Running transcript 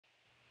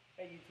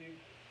Hey YouTube,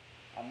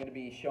 I'm going to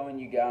be showing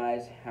you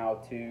guys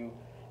how to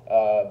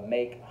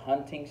make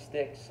hunting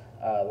sticks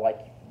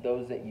like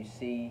those that you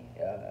see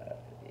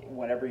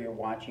whenever you're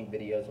watching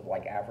videos of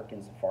like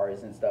African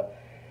safaris and stuff.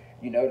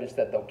 You notice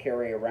that they'll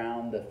carry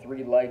around the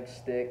three-leg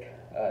stick,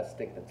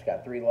 stick that's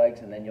got three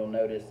legs, and then you'll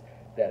notice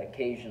that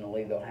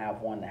occasionally they'll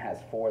have one that has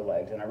four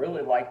legs. And I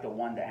really like the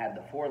one that had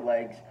the four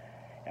legs,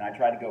 and I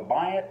tried to go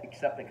buy it,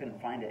 except I couldn't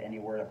find it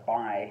anywhere to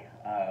buy.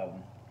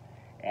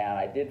 And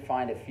I did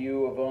find a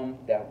few of them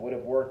that would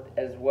have worked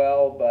as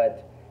well,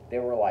 but they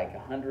were like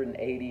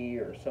 180,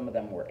 or some of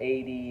them were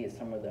 80,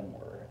 some of them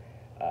were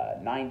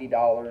 $90,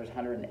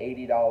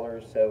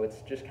 $180. So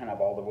it's just kind of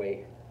all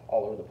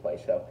over the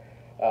place. So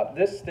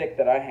this stick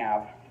that I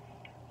have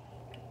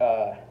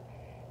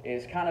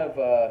is kind of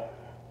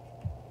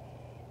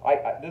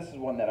this is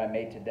one that I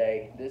made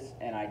today.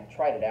 And I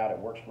tried it out. It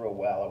works real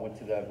well. I went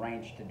to the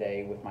range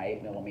today with my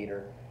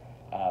 8mm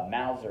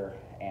Mauser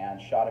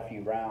and shot a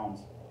few rounds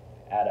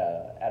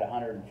at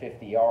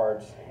 150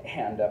 yards,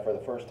 and for the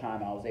first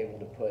time I was able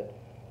to put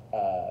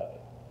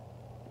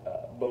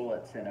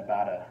bullets in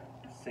about a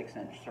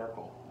 6-inch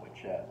circle,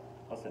 which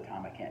most of the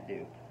time I can't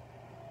do.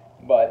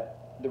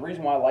 But the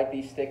reason why I like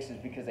these sticks is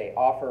because they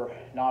offer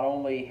not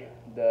only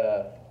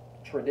the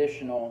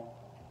traditional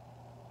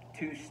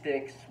 2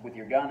 sticks with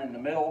your gun in the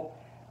middle,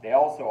 they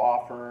also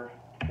offer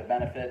the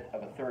benefit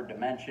of a third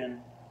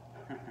dimension.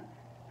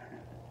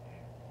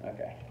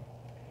 Okay.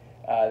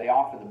 They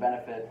offer the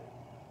benefit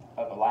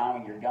of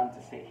allowing your gun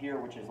to sit here,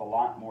 which is a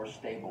lot more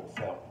stable.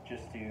 So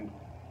just to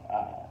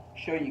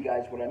show you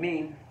guys what I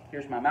mean,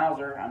 here's my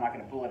Mauser. I'm not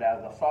going to pull it out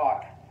of the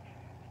sock,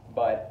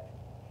 but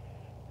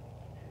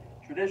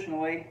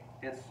traditionally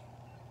it's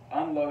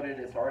unloaded,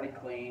 it's already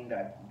cleaned.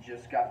 I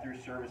just got through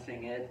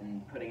servicing it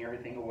and putting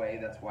everything away.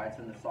 That's why it's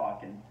in the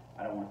sock, and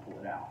I don't want to pull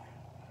it out.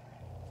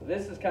 So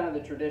this is kind of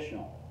the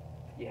traditional.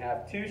 You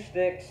have 2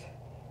 sticks,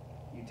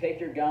 you take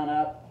your gun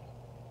up,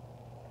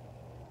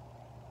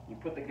 you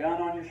put the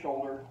gun on your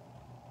shoulder,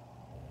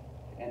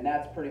 and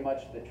that's pretty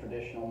much the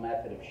traditional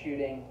method of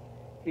shooting.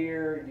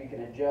 Here you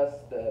can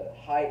adjust the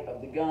height of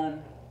the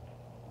gun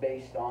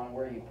based on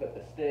where you put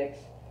the sticks.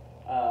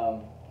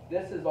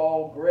 This is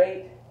all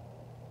great,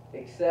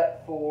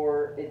 except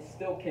for it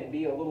still can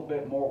be a little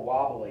bit more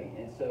wobbly.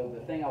 And so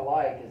the thing I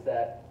like is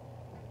that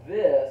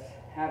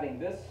having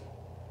this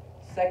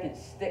second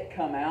stick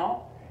come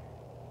out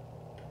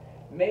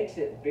makes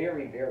it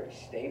very, very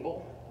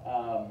stable.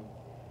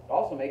 It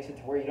also makes it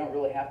to where you don't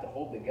really have to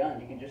hold the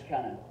gun. You can just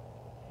kind of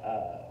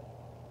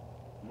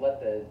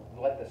let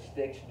the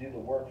sticks do the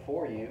work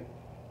for you,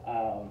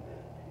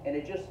 and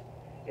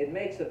it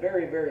makes a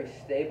very, very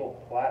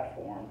stable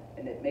platform,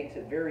 and it makes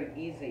it very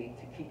easy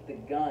to keep the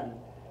gun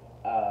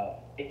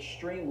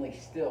extremely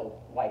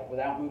still, like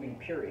without moving,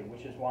 period,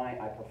 which is why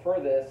I prefer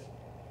this.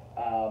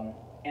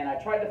 And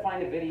I tried to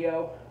find a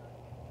video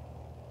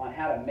on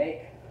how to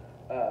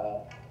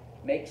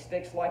make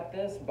sticks like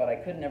this, but I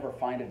could never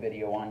find a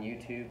video on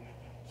YouTube.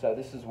 So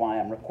this is why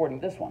I'm recording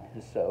this one,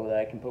 is so that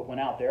I can put one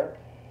out there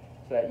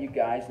so that you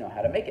guys know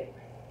how to make it.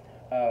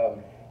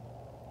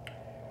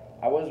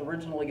 I was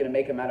originally going to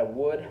make them out of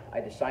wood.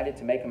 I decided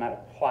to make them out of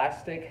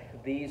plastic.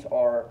 These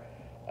are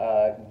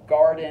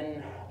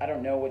garden, I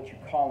don't know what you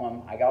call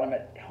them. I got them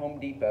at Home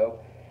Depot.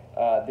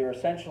 They're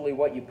essentially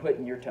what you put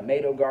in your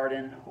tomato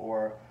garden,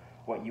 or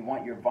what you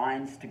want your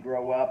vines to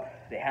grow up.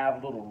 They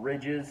have little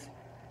ridges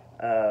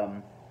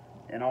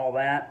and all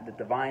that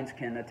the vines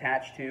can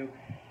attach to.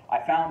 I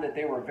found that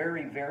they were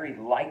very, very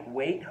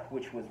lightweight,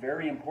 which was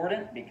very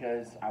important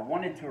because I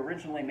wanted to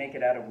originally make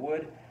it out of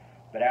wood,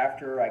 but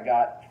after I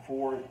got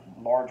 4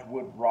 large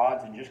wood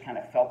rods and just kind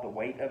of felt the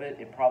weight of it,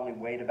 it probably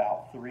weighed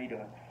about 3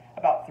 to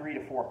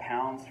 4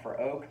 pounds for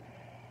oak.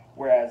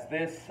 Whereas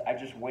this, I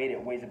just weighed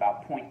it, weighs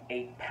about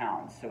 0.8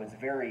 pounds. So it's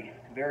very,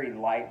 very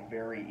light,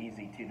 very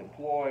easy to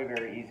deploy,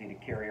 very easy to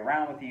carry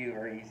around with you,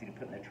 very easy to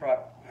put in the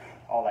truck,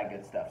 all that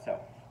good stuff. So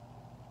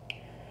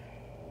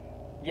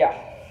yeah,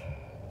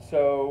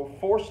 so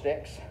 4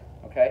 sticks,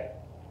 okay?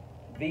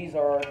 These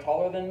are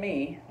taller than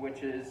me,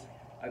 which is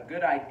a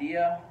good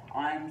idea.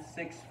 I'm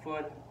 6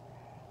 foot,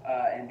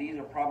 and these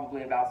are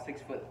probably about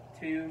 6'2",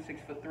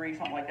 6'3",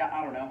 something like that,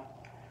 I don't know.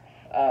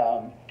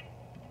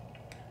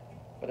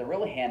 But they're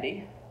really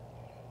handy.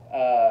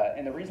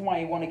 And the reason why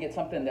you want to get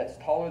something that's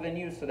taller than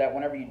you, so that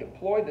whenever you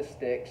deploy the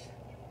sticks,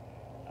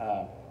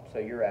 so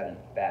you're at a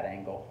bad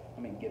angle.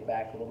 Let me get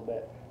back a little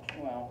bit.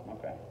 Well,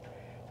 okay.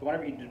 So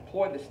whenever you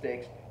deploy the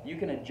sticks, you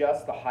can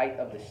adjust the height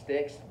of the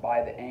sticks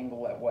by the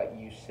angle at what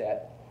you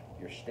set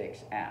your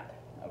sticks at,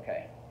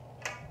 okay?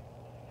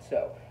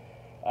 So,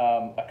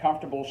 a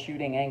comfortable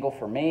shooting angle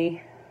for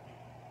me,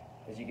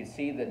 as you can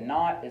see, the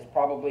knot is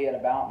probably at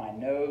about my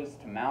nose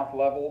to mouth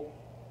level,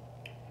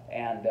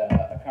 and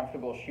a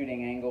comfortable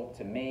shooting angle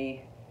to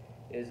me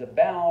is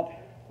about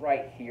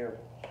right here.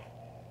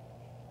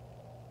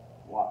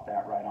 Lock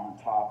that right on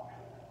top.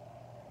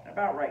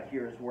 About right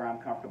here is where I'm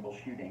comfortable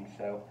shooting.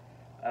 So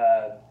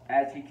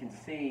as you can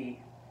see,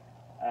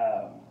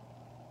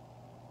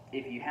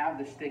 if you have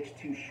the sticks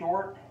too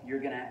short,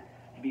 you're going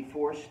to be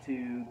forced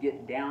to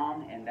get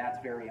down, and that's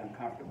very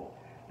uncomfortable.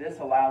 This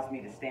allows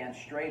me to stand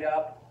straight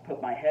up,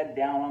 put my head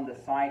down on the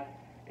sight.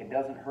 It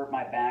doesn't hurt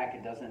my back.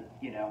 It doesn't,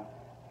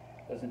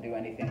 doesn't do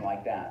anything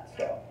like that.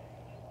 So,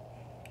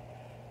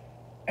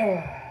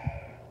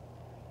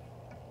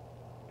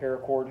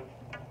 paracord,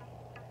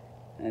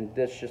 and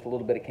this just a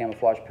little bit of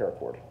camouflage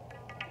paracord.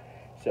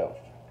 So,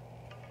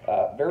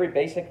 very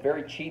basic,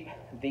 very cheap.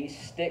 These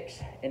sticks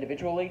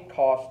individually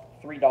cost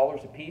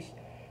 $3 a piece.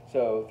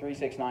 So 3,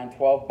 6, 9,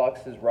 12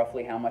 bucks is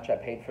roughly how much I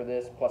paid for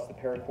this. Plus the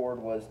paracord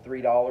was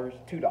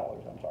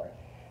 $2. I'm sorry.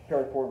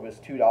 Paracord was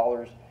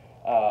 $2.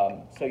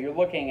 So you're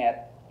looking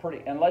at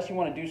unless you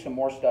want to do some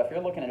more stuff,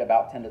 you're looking at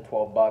about 10 to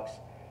 12 bucks,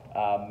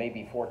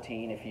 maybe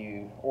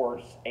 14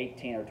 or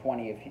 18 or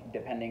 20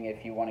 depending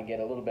if you want to get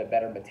a little bit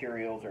better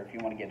materials or if you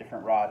want to get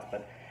different rods.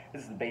 But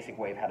this is the basic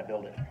way of how to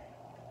build it.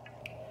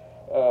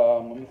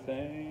 Let me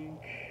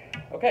think.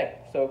 Okay,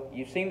 so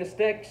you've seen the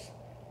sticks.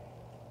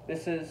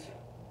 This is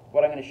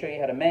what I'm going to show you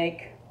how to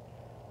make.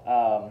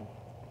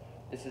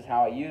 This is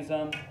how I use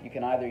them. You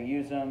can either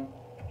use them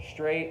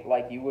straight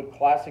like you would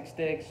classic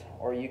sticks,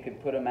 or you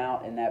could put them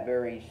out in that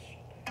very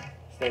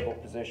stable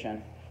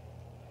position.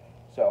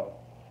 So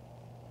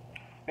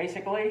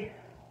basically,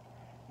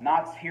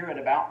 knots here at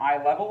about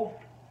eye level,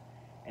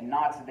 and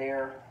knots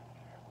there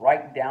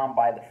right down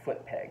by the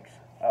foot pegs.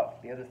 Oh,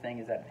 the other thing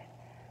is that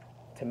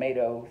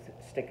tomato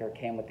sticker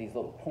came with these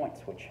little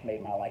points, which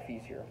made my life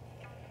easier.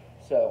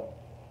 So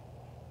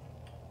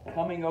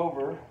coming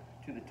over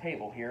to the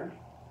table here,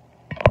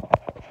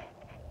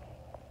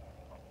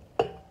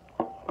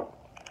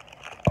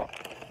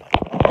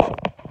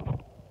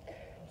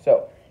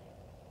 so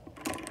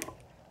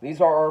these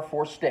are our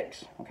 4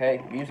 sticks, okay?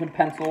 I'm using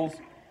pencils,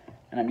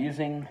 and I'm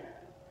using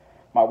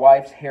my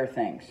wife's hair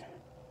things.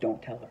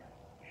 Don't tell her.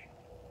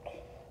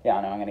 Yeah,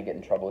 I know I'm going to get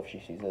in trouble if she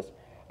sees this.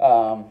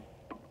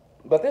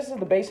 But this is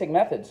the basic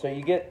method. So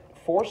you get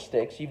 4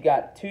 sticks. You've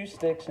got 2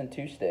 sticks and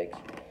 2 sticks.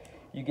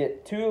 You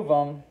get 2 of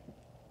them,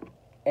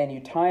 and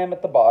you tie them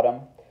at the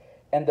bottom.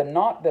 And the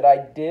knot that I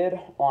did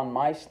on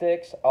my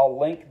sticks, I'll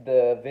link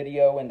the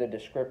video in the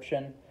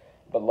description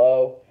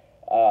below.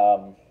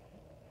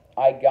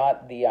 I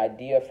got the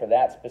idea for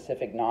that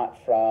specific knot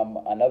from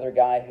another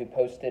guy who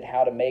posted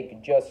how to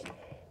make just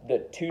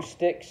the 2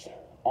 sticks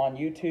on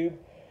YouTube.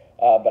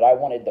 But I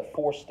wanted the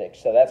 4 sticks,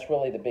 so that's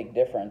really the big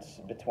difference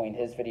between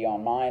his video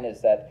and mine,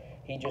 is that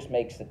he just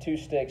makes the 2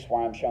 sticks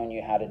where I'm showing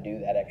you how to do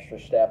that extra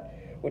step,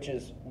 which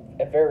is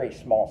a very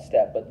small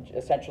step, but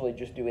essentially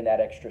just doing that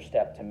extra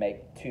step to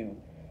make to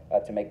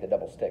make the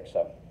double stick.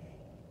 So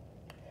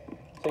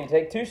you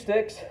take 2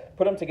 sticks,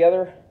 put them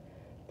together,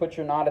 put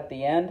your knot at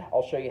the end.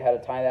 I'll show you how to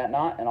tie that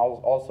knot, and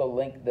I'll also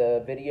link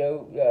the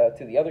video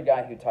to the other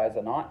guy who ties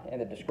a knot in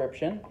the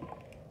description.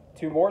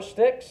 2 more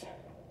sticks.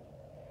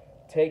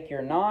 Take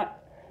your knot,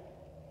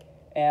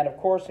 and of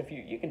course, if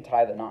you can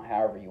tie the knot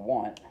however you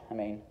want. I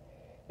mean,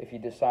 if you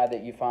decide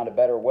that you found a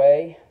better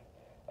way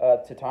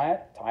to tie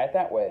it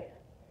that way.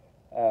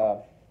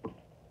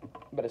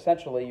 But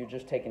essentially, you're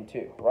just taking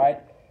 2,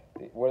 right?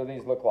 What do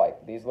these look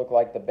like? These look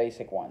like the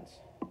basic ones,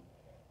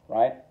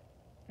 right?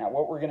 Now,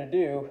 what we're going to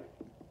do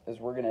is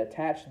we're going to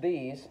attach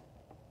these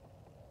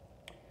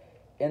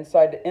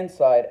inside to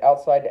inside,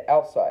 outside to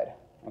outside,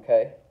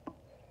 okay?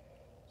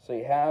 So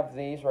you have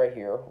these right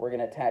here. We're going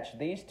to attach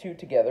these 2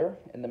 together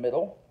in the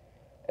middle,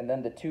 and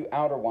then the 2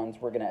 outer ones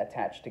we're going to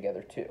attach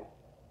together too.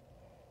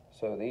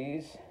 So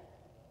these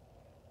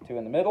 2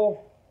 in the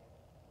middle.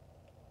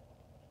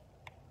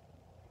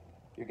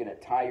 You're going to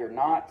tie your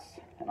knots,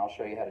 and I'll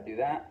show you how to do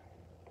that.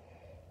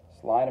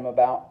 Slide them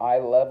about eye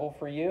level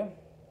for you,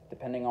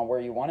 depending on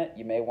where you want it.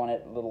 You may want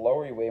it a little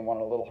lower, you may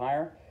want it a little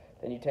higher.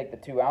 Then you take the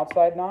 2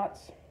 outside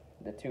knots,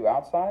 the 2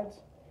 outsides,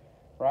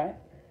 right?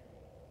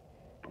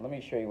 Let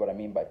me show you what I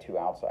mean by 2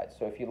 outsides.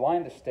 So if you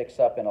line the sticks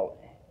up in a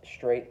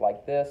straight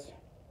like this,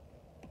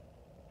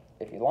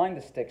 if you line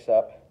the sticks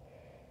up,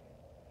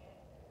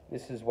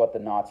 this is what the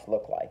knots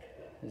look like.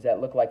 Does that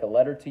look like a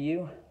letter to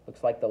you?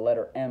 Looks like the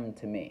letter M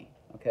to me,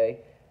 okay?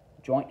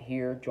 Joint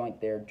here,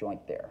 joint there,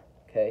 joint there,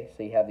 okay?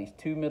 So you have these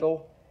 2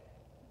 middle,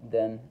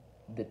 then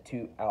the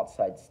 2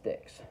 outside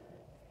sticks.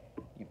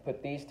 You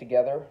put these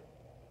together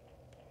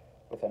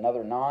with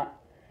another knot.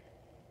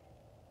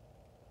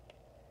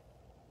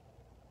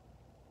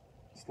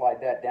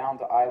 Slide that down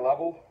to eye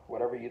level,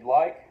 whatever you'd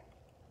like.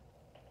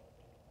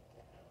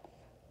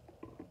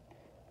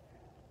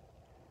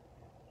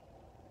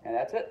 And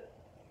that's it.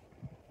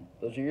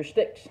 Those are your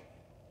sticks.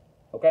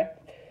 Okay?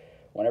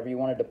 Whenever you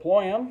want to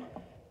deploy them,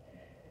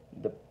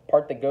 the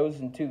part that goes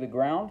into the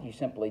ground, you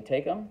simply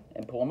take them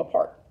and pull them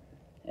apart.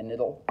 And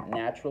it'll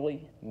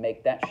naturally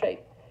make that shape.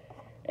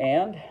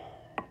 And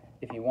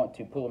if you want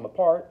to pull them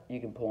apart, you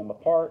can pull them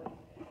apart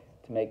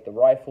to make the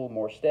rifle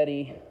more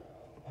steady.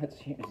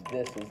 Let's use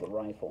this as the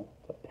rifle.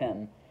 It's a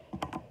pen.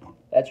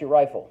 That's your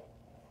rifle.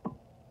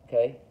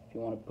 Okay? If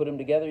you want to put them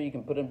together, you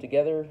can put them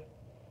together.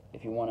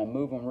 If you want to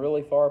move them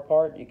really far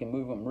apart, you can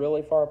move them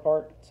really far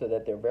apart so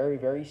that they're very,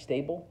 very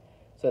stable,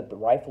 so that the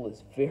rifle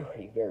is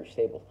very, very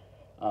stable.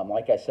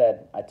 Like I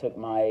said, I took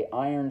my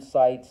iron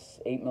sights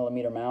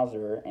 8mm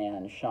Mauser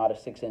and shot a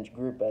 6-inch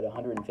group at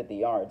 150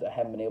 yards. I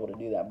haven't been able to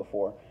do that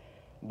before,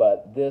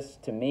 but this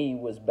to me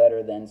was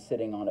better than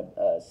sitting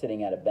on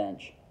sitting at a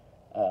bench.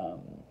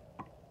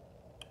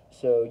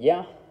 So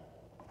yeah,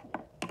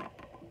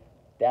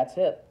 that's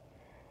it.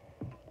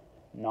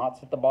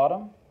 Knots at the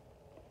bottom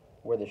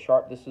where the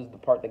sharp, this is the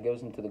part that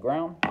goes into the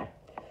ground,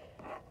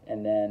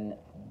 and then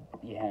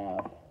you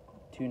have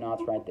 2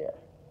 knots right there.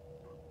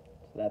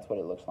 So that's what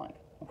it looks like.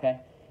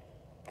 Okay,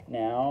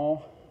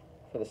 now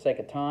for the sake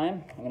of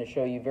time, I'm going to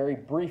show you very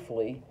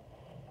briefly,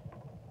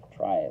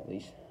 try at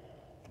least,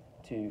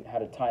 to how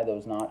to tie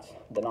those knots,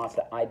 the knots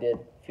that I did.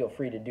 Feel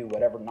free to do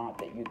whatever knot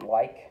that you'd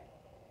like.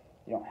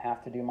 You don't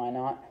have to do my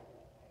knot,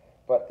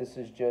 but this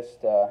is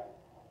just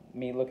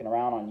me looking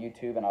around on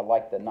YouTube, and I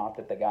liked the knot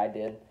that the guy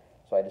did,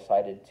 so I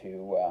decided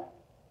to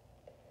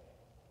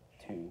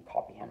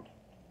copy him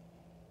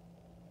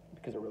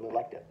because I really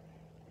liked it.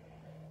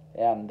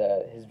 And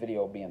his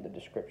video will be in the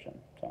description.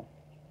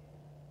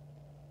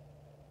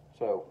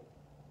 So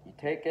you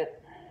take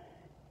it,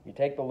 you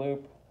take the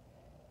loop,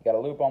 you got a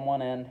loop on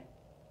one end,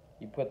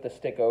 you put the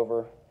stick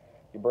over,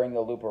 you bring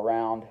the loop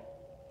around,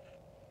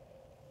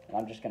 and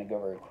I'm just going to go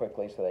very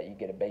quickly so that you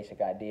get a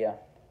basic idea.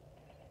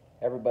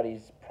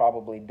 Everybody's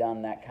probably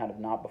done that kind of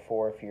knot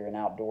before. If you're an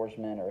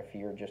outdoorsman or if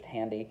you're just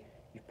handy,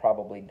 you've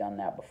probably done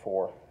that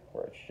before,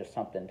 where it's just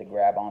something to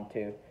grab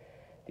onto.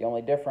 The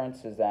only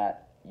difference is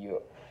that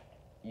you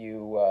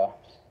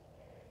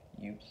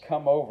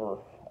come over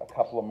a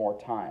couple of more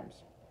times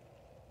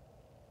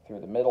through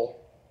the middle,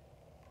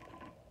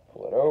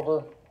 pull it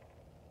over,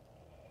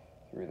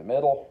 through the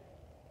middle,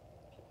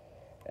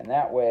 and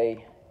that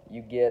way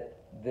you get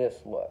this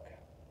look,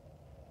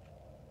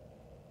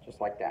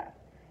 just like that.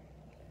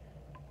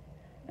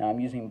 Now I'm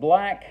using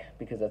black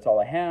because that's all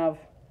I have,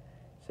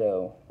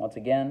 so once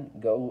again,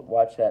 go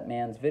watch that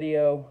man's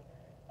video.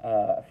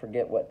 I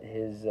forget what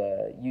his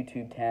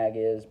YouTube tag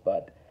is,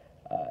 but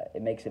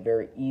it makes it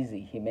very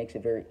easy. He makes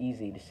it very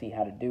easy to see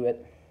how to do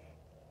it.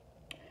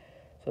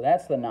 So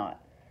that's the knot.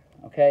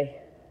 Okay?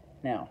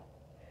 Now,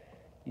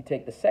 you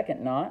take the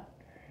second knot,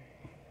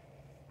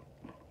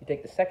 you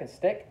take the second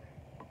stick,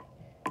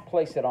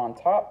 place it on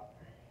top,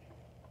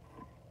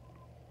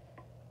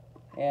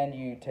 and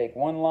you take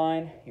one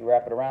line, you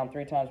wrap it around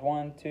 3 times,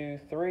 1, 2,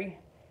 3,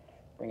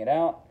 bring it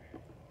out,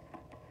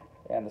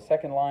 and the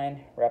second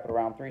line, wrap it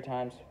around 3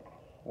 times,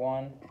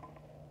 1,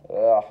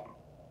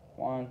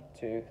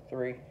 2,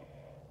 3,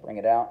 bring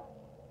it out.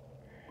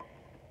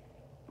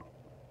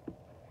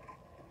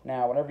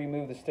 Now, whenever you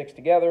move the sticks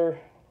together,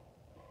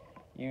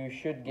 you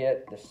should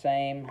get the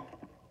same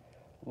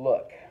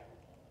look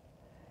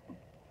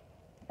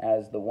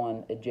as the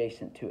one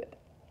adjacent to it.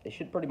 They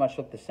should pretty much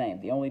look the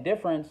same. The only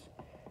difference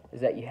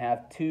is that you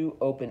have 2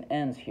 open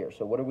ends here.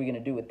 So what are we going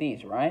to do with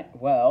these, right?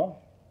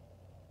 Well,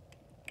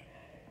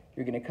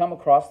 you're going to come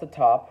across the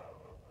top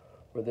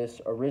where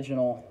this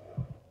original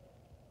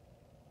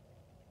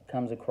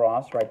comes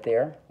across right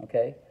there,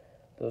 okay?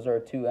 Those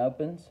are 2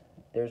 opens.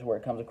 There's where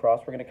it comes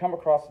across. We're going to come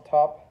across the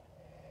top,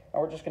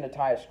 and we're just going to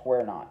tie a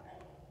square knot,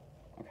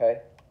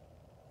 okay?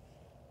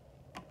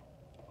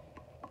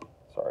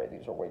 Sorry,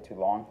 these are way too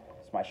long.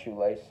 It's my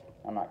shoelace.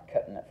 I'm not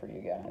cutting it for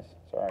you guys.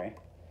 Sorry.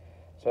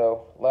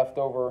 So left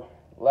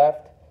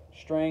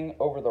string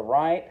over the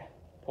right,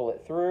 pull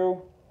it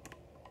through,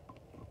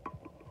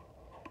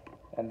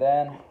 and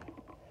then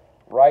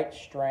right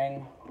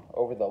string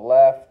over the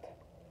left,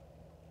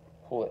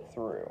 pull it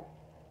through.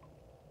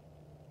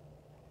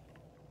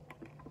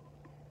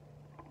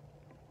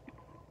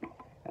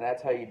 And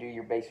that's how you do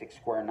your basic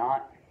square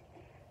knot.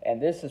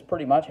 And this is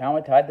pretty much how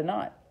I tied the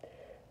knot.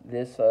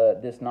 This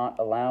knot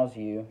allows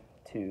you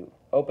to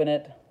open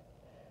it,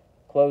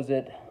 close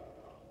it,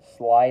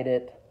 slide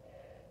it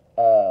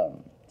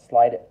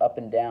up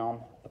and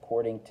down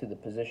according to the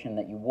position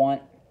that you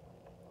want.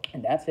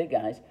 And that's it,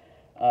 guys.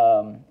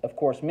 Of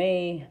course,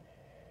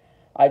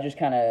 I just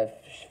kind of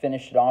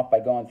finished it off by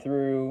going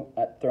through,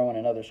 throwing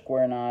another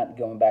square knot,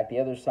 going back the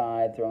other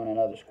side, throwing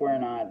another square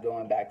knot,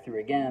 going back through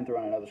again,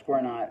 throwing another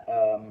square knot.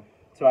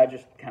 So I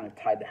just kind of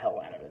tied the hell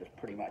out of it, is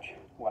pretty much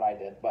what I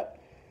did. But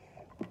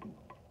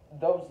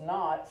those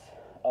knots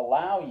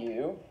allow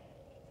you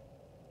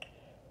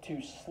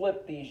to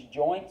slip these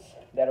joints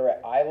that are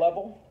at eye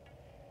level.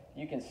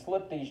 You can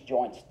slip these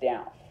joints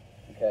down,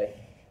 okay?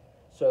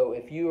 So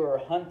if you are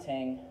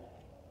hunting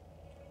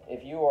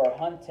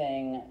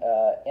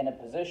in a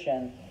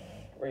position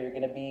where you're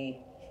going to be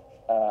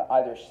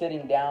either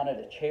sitting down at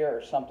a chair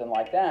or something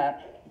like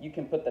that, you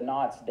can put the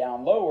knots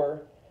down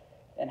lower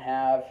and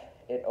have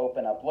it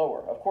open up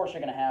lower. Of course,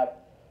 you're going to have,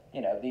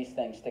 these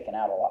things sticking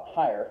out a lot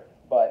higher,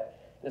 but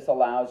this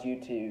allows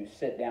you to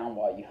sit down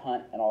while you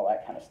hunt and all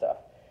that kind of stuff.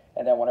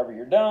 And then whenever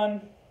you're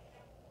done,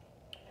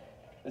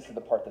 this is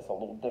the part that's a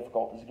little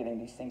difficult, is getting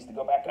these things to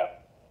go back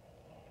up.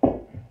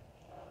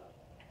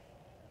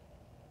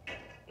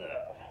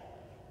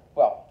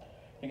 Well,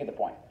 you get the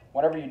point.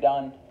 Whenever you're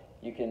done,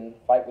 you can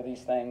fight with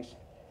these things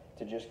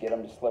to just get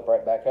them to slip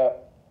right back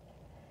up.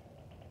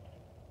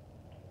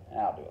 And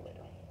I'll do it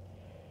later.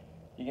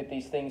 you get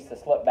these things to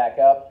slip back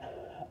up.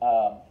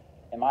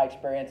 In my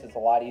experience, it's a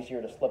lot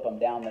easier to slip them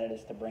down than it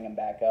is to bring them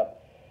back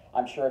up.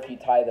 I'm sure if you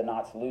tie the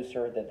knots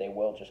looser that they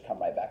will just come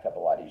right back up a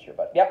lot easier.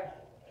 But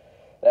yep,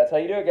 that's how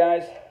you do it,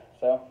 guys.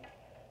 So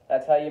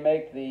that's how you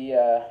make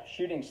the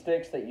shooting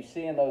sticks that you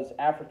see in those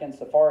African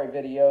safari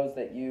videos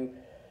that you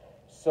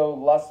so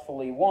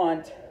lustfully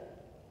want,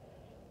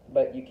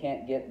 but you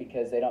can't get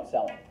because they don't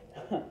sell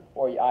them.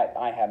 Or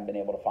I haven't been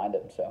able to find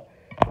them. So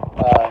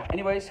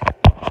anyways,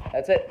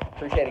 that's it.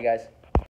 Appreciate it, guys.